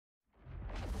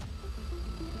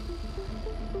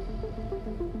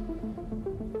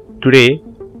Today,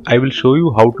 I will show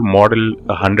you how to model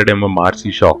a 100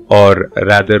 RC shock, or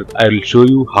rather, I will show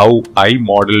you how I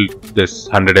modeled this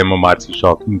 100 RC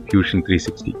shock in Fusion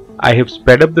 360. I have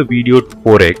sped up the video to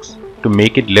 4x to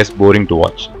make it less boring to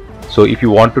watch. So if you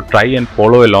want to try and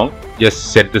follow along,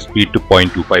 just set the speed to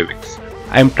 0.25x.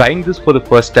 I am trying this for the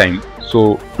first time,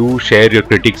 so do share your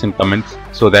critiques and comments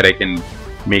so that I can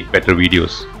make better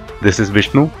videos. This is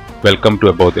Vishnu. Welcome to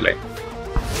Above the Line.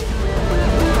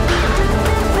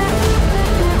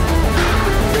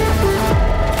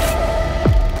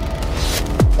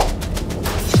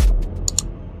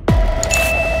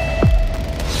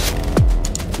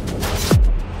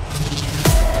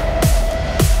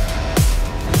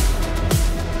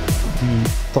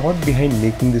 The thought behind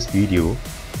making this video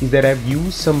is that I've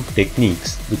used some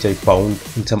techniques which I found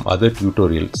in some other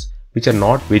tutorials which are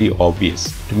not very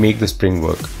obvious to make the spring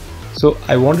work. So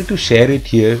I wanted to share it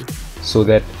here so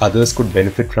that others could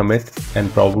benefit from it,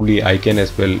 and probably I can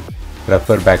as well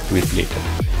refer back to it later.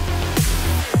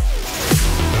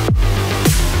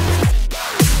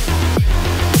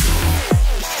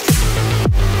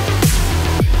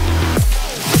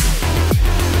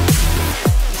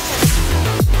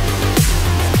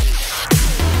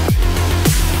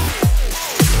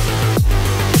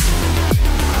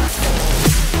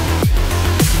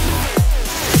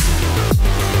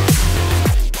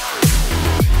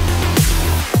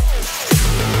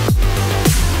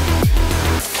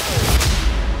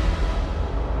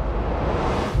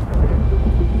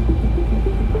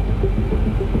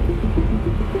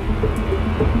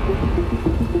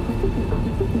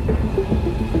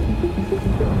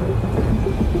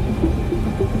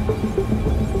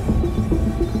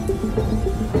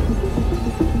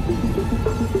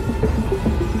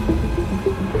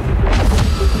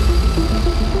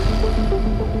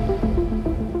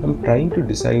 I'm trying to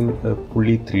design a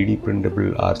fully 3D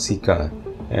printable RC car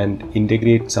and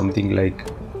integrate something like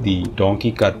the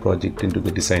donkey cart project into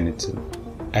the design itself.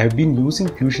 I have been using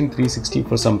Fusion 360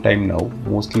 for some time now,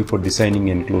 mostly for designing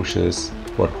enclosures,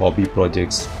 for hobby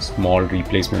projects, small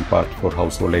replacement parts for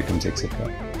household items,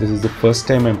 etc. This is the first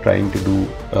time I'm trying to do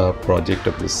a project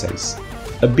of this size.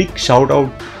 A big shout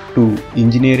out to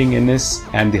Engineering NS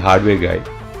and the hardware guy.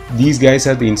 These guys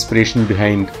are the inspiration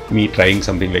behind me trying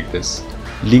something like this.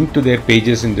 Link to their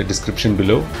pages in the description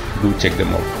below. Do check them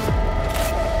out.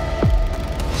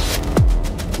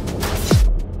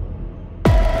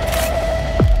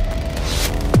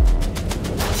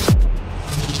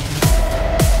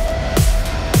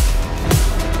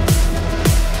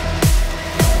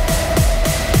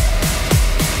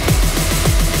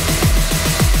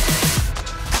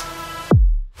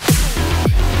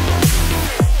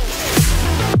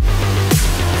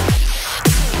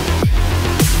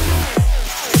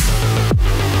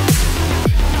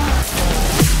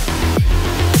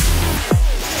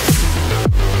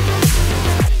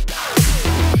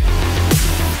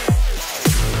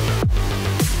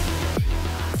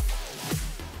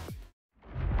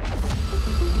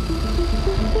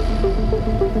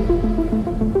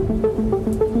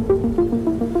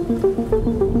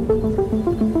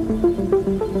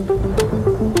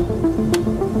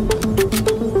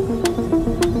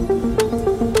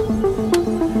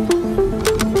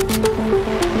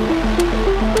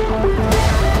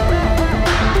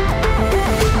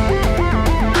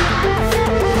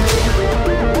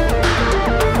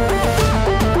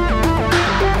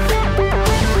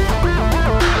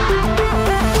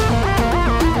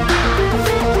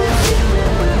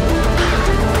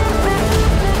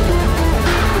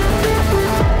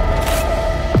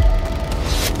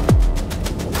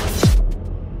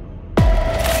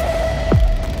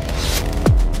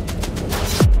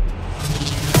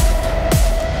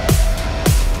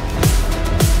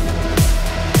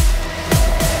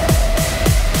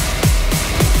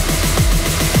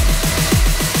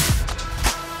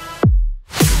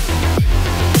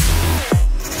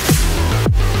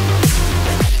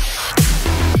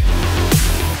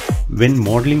 When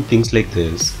modeling things like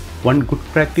this, one good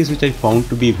practice which I found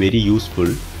to be very useful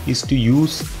is to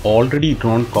use already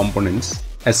drawn components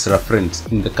as reference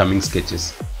in the coming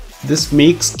sketches. This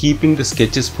makes keeping the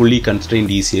sketches fully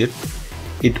constrained easier.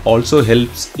 It also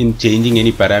helps in changing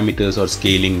any parameters or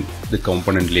scaling the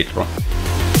component later on.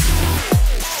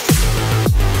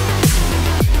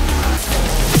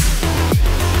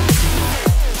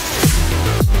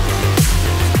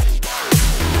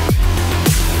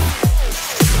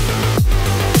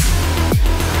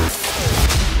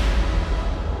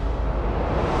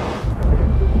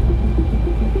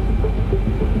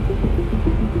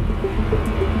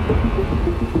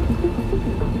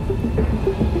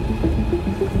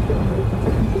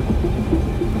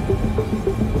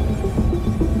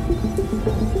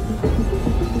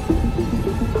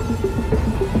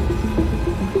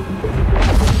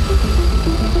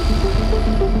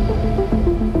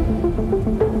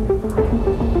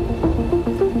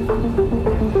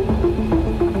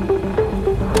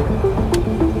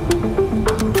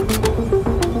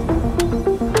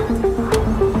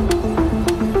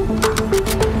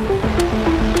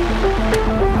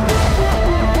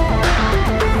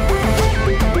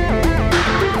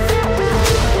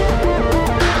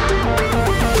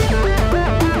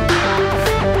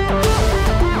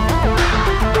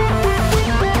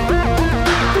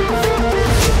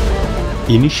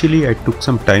 Initially, I took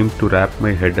some time to wrap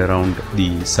my head around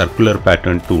the circular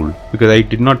pattern tool because I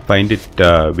did not find it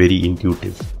very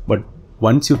intuitive. But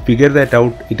once you figure that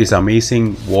out, it is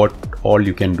amazing what all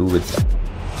you can do with that.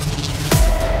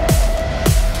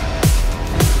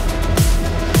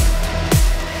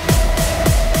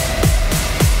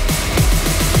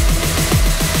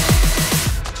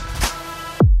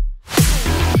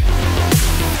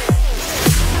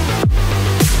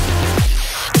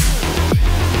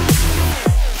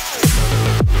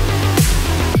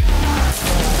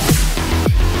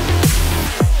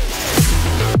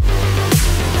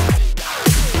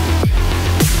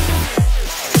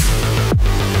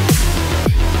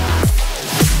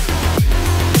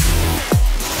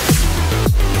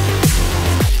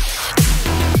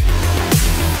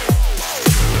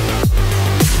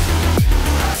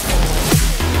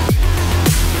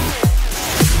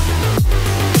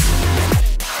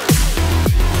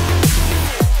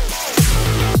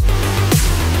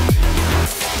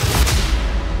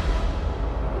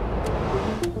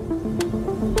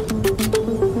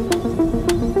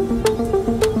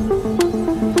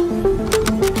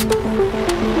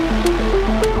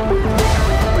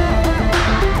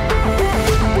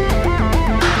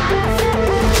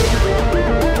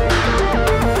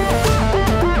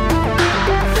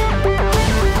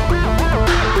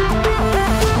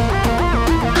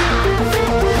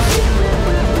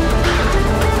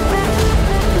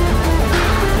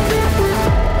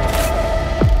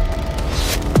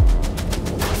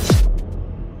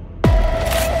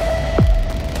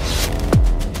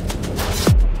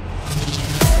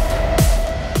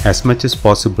 As much as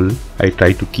possible, I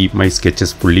try to keep my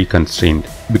sketches fully constrained,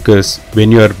 because when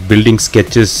you are building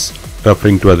sketches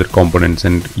referring to other components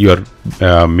and you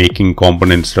are making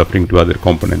components referring to other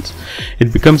components,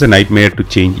 it becomes a nightmare to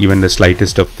change even the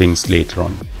slightest of things later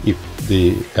on if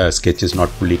the sketch is not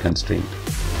fully constrained.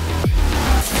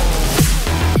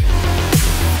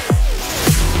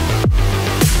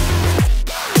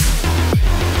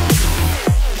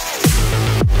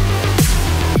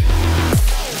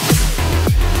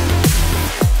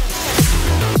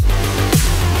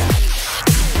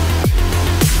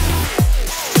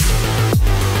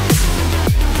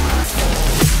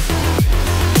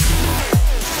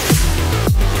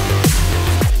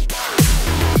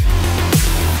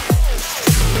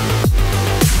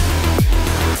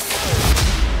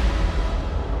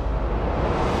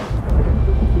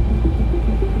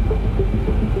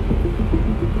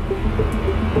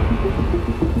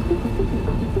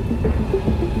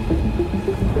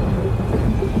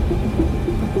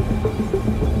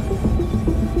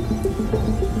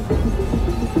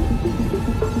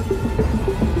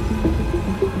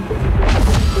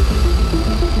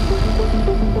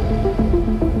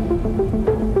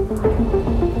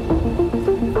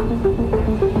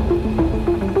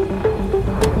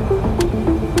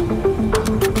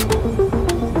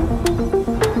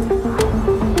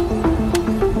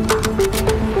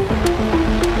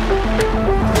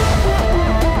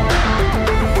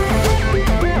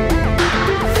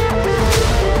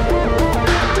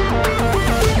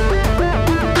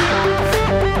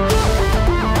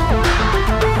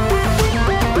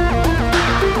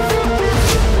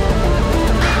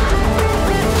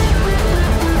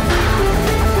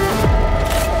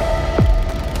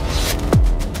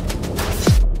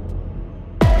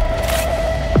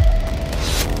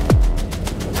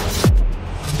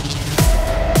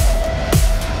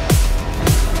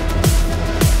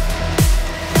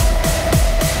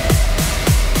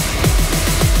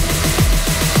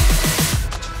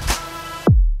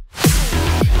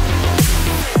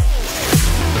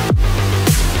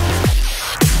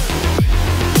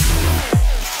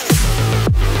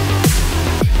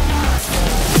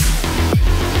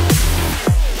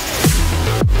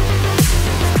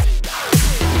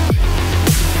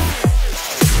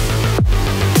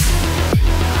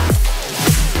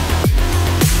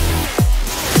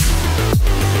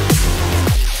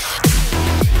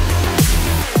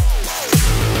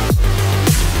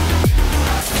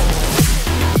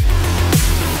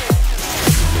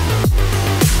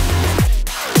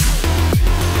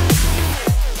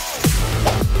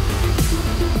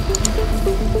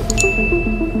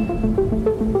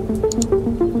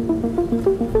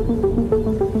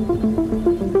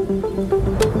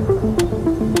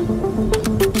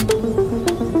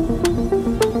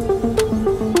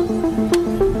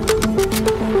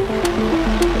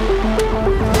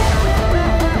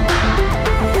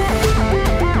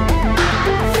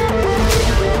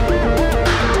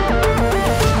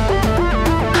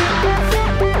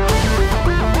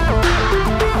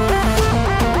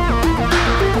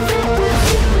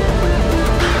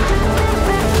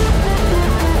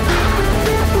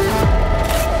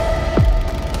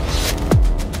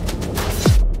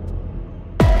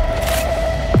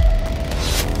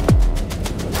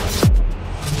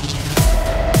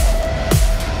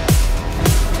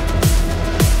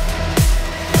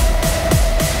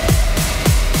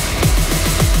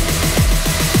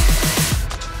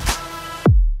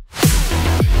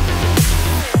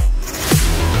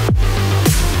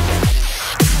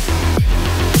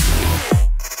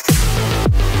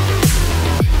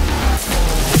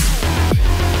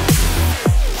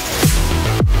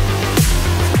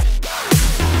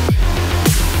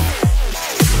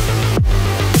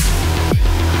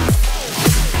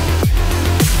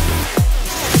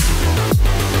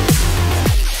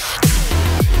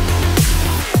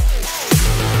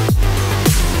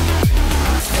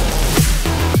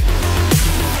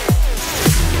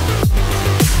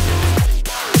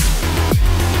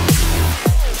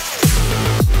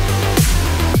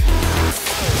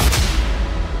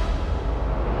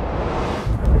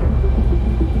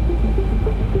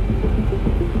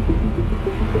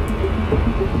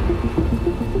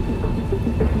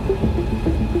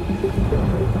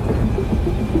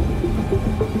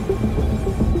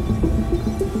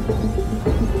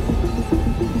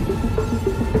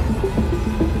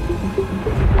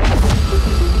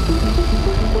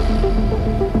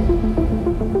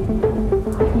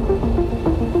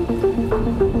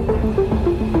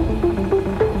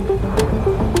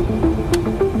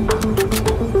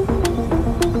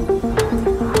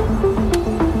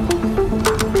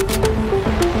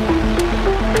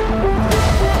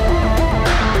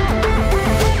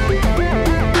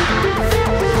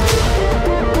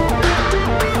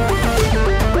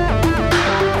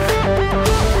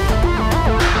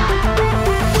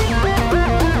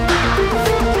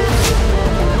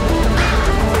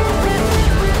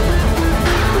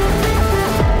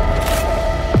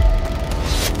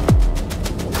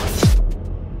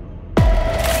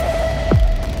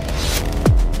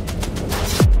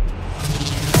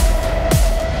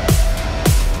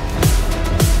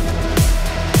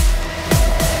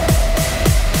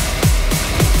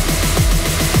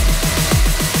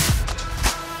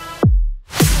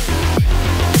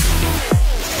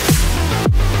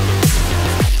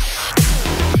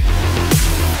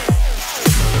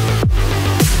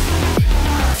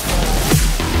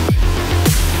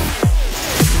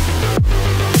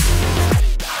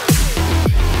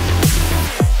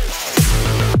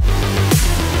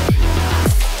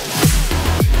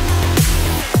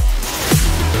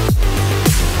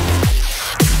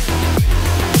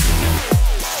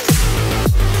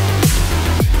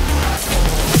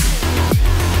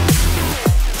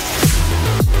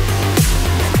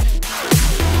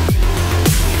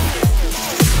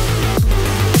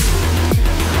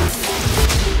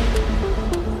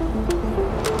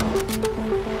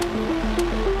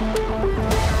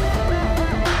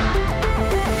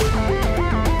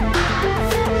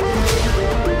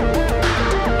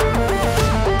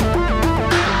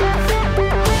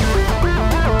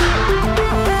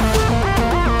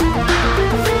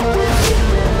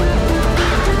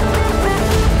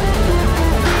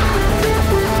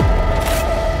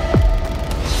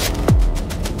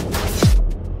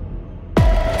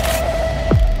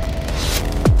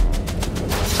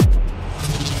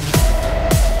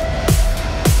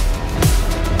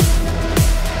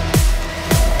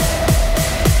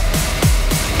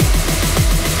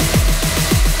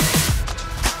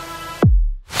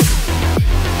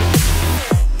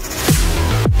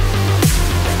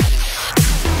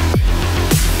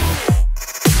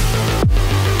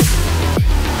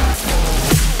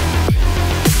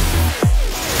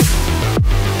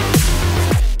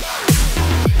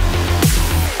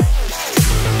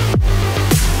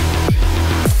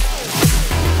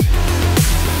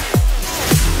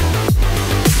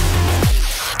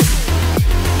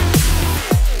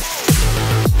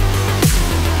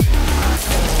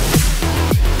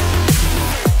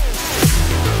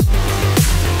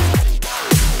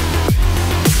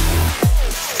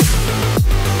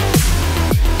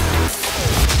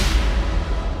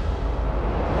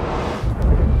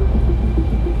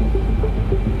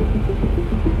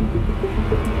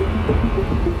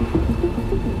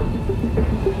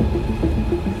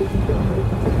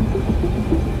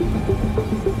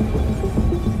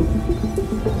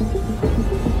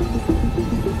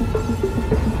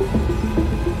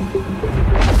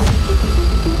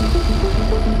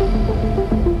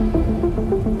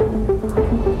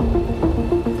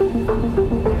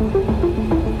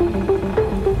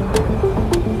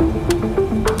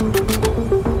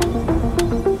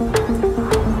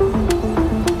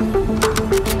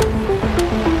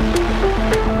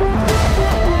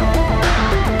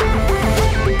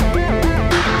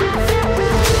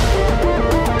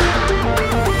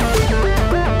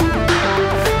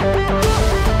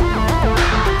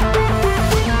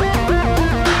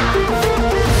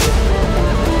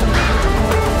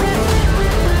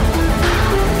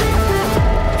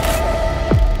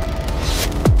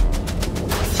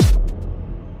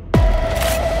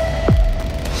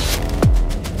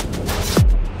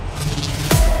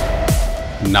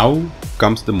 Now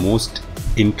comes the most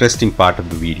interesting part of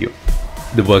the video,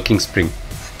 the working spring.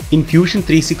 In Fusion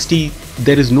 360,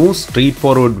 there is no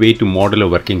straightforward way to model a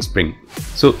working spring.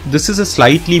 So this is a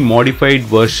slightly modified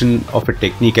version of a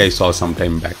technique I saw some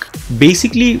time back.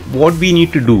 Basically, what we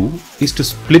need to do is to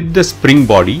split the spring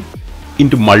body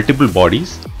into multiple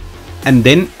bodies and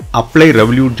then apply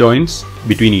revolute joints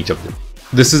between each of them.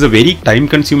 This is a very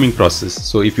time-consuming process.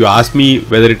 So if you ask me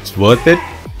whether it's worth it,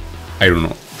 I don't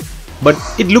know. But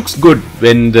it looks good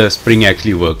when the spring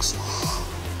actually works.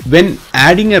 When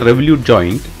adding a revolute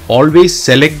joint, always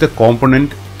select the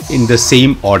component in the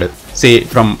same order, say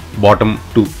from bottom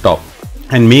to top,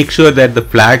 and make sure that the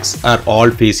flags are all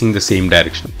facing the same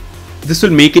direction. This will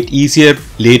make it easier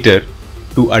later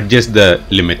to adjust the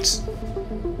limits.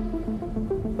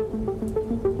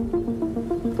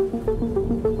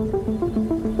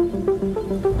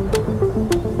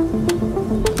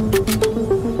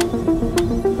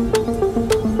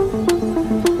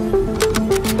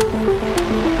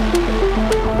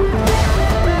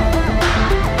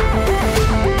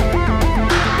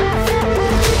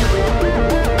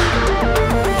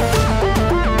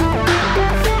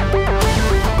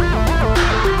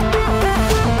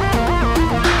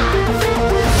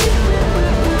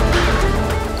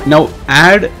 Now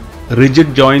add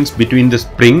rigid joints between the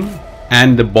spring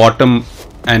and the bottom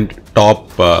and top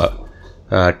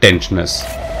tensioners.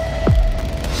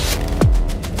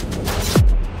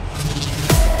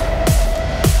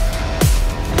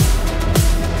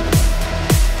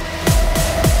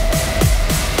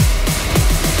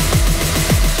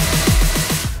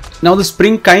 Now the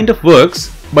spring kind of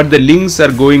works, but the links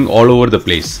are going all over the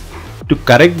place. To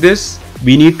correct this,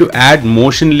 we need to add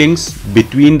motion links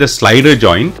between the slider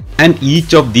joint and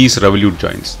each of these revolute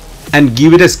joints and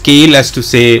give it a scale as to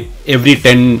say every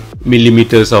 10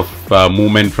 millimeters of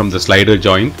movement from the slider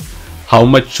joint, how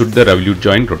much should the revolute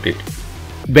joint rotate.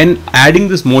 When adding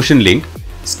this motion link,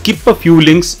 skip a few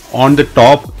links on the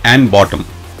top and bottom,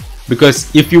 because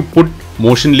if you put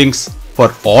motion links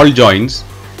for all joints,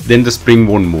 then the spring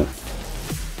won't move.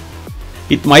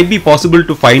 It might be possible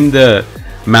to find the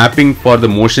mapping for the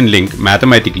motion link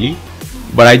mathematically,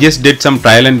 but I just did some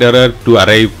trial and error to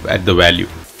arrive at the value.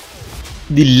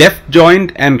 The left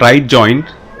joint and right joint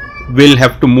will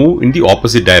have to move in the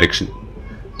opposite direction.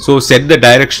 So set the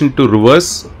direction to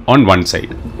reverse on one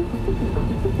side.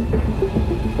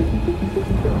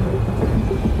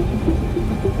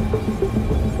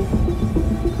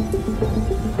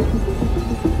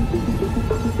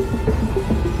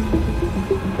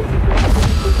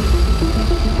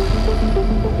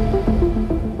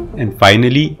 And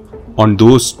finally, on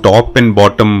those top and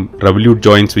bottom revolute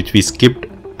joints which we skipped,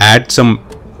 add some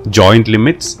joint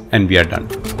limits and we are done.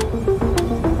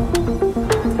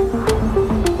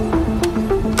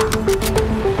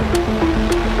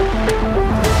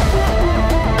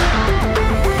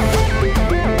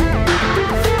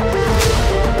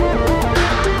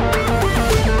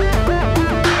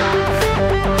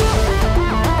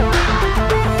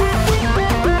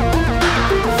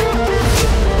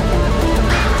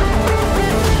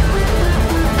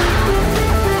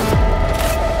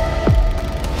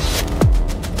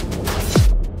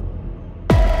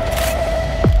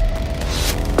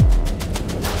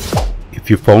 If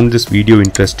you found this video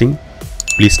interesting,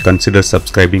 please consider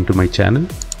subscribing to my channel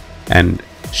and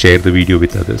share the video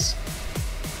with others.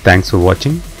 Thanks for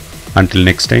watching. Until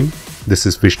next time, this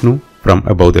is Vishnu from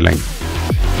Above the Line.